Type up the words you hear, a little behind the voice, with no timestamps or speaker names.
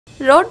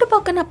Road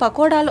పక్కన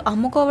పకోడాలు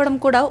అమ్ముకోవడం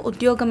కూడా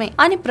ఉద్యోగమే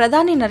అని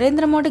ప్రధాని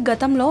నరేంద్ర మోడీ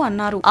గతంలో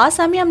అన్నారు. ఆ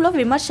సమయంలో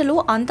విమర్శలు,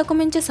 అంతకు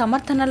మించి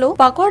సమర్థనలు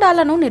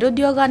పకోడాలను,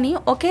 నిరుద్యోగాన్ని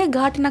ఒకే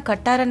ఘాటిన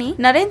కట్టారని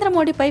నరేంద్ర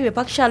మోడీపై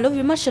విపక్షాలు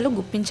విమర్శలు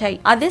గుప్పించాయి.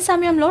 అదే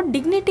సమయంలో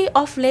డిగ్నిటీ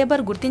ఆఫ్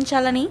లేబర్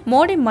గుర్తించాలని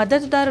మోడీ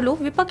మద్దతుదారులు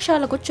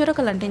విపక్షాలకు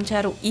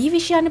చురకలంటించారు. ఈ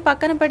విషయాన్ని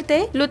పక్కన పెడితే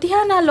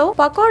లుధియానాలో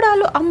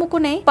పకోడాలు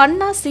అమ్ముకునే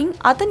పన్నా సింగ్,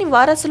 అతని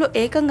వారసులు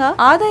ఏకంగా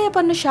ఆదాయ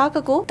పన్ను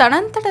శాఖకు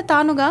తనంతట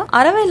తానుగా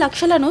 60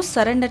 లక్షలను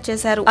సరెండర్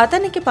చేశారు.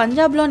 అతనికి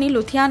పంజాబ్ లోని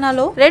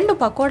లుధియానాలో 2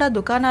 పకోడా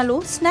దుకాణాలు,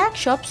 స్నాక్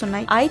షాప్స్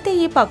ఉన్నాయి. అయితే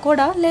ఈ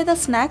పకోడా లేదా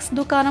స్నాక్స్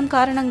దుకాణం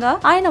కారణంగా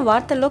ఆయన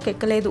వార్తల్లోకి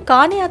ఎక్కలేదు.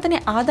 కానీ అతని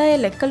ఆదాయ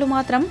లెక్కలు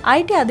మాత్రం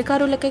ఐటీ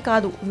అధికారులకే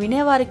కాదు,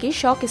 వినేవారికి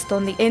షాక్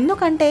ఇస్తోంది.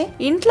 ఎందుకంటే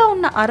ఇంట్లో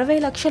ఉన్న 60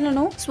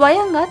 లక్షలను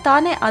స్వయంగా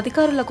తానే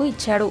అధికారులకు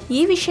ఇచ్చాడు.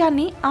 ఈ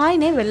విషయాన్ని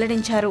ఆయనే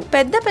వెల్లడించారు.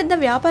 పెద్ద పెద్ద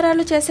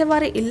వ్యాపారాలు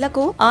చేసేవారి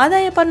ఇళ్లకు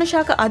ఆదాయ పన్ను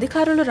శాఖ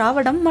అధికారులు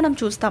రావడం మనం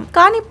చూస్తాం.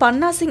 కానీ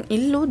పన్నా సింగ్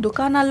ఇల్లు,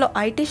 దుకాణాల్లో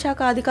ఐటీ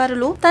శాఖ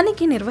అధికారులు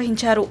తనిఖీ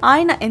నిర్వహించారు.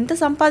 ఆయన ఎంత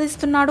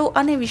సంపాదిస్తున్నాడు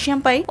అనే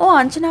విషయంపై ఓ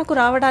అంచనాకు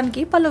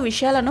రావడానికి పలు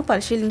విషయాలను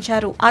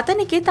పరిశీలించారు.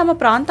 అతనికి తమ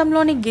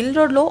ప్రాంతంలోని గిల్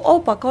రోడ్ లో ఓ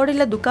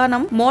పకోడీల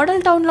దుకాణం,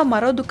 మోడల్ టౌన్ లో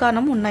మరో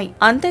దుకాణం ఉన్నాయి.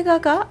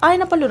 అంతేగాక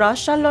ఆయన పలు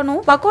రాష్ట్రాల్లోనూ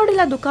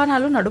పకోడీల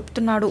దుకాణాలు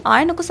నడుపుతున్నాడు.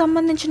 ఆయనకు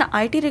సంబంధించిన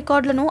ఐటీ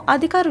రికార్డులను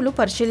అధికారులు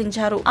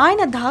పరిశీలించారు.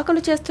 ఆయన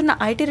దాఖలు చేస్తున్న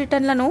ఐటీ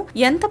రిటర్న్లను,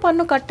 ఎంత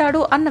పన్ను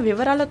కట్టాడు అన్న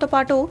వివరాలతో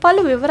పాటు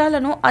పలు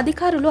వివరాలను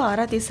అధికారులు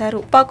ఆరా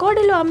తీశారు.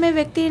 పకోడీలు అమ్మే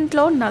వ్యక్తి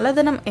ఇంట్లో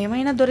నల్లధనం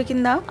ఏమైనా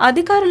దొరికిందా?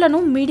 అధికారులను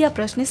మీడియా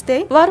ప్రశ్నిస్తే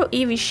వారు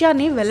ఈ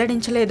విషయాన్ని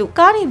వెల్లడించలేదు.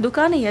 కానీ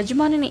దుకాణ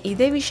యజమానిని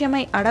ఇదే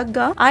విషయమై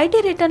అడగ్గా ఐటీ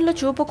రిటర్న్లు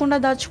చూపకుండా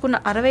దాచుకున్న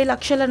 60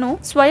 లక్షలను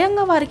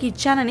స్వయంగా వారికి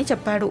ఇచ్చానని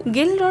చెప్పాడు.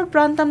 గిల్ రోడ్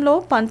ప్రాంతంలో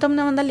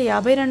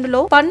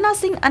 1952లో పన్నా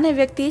సింగ్ అనే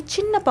వ్యక్తి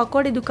చిన్న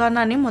పకోడీ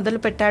దుకాణాన్ని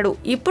మొదలుపెట్టాడు.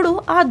 ఇప్పుడు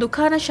ఆ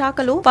దుకాణ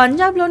శాఖలు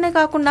పంజాబ్ లోనే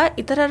కాకుండా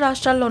ఇతర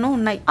రాష్ట్రాల్లోనూ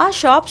ఉన్నాయి. ఆ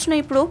షాప్స్ ను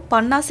ఇప్పుడు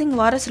పన్నా సింగ్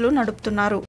వారసులు నడుపుతున్నారు.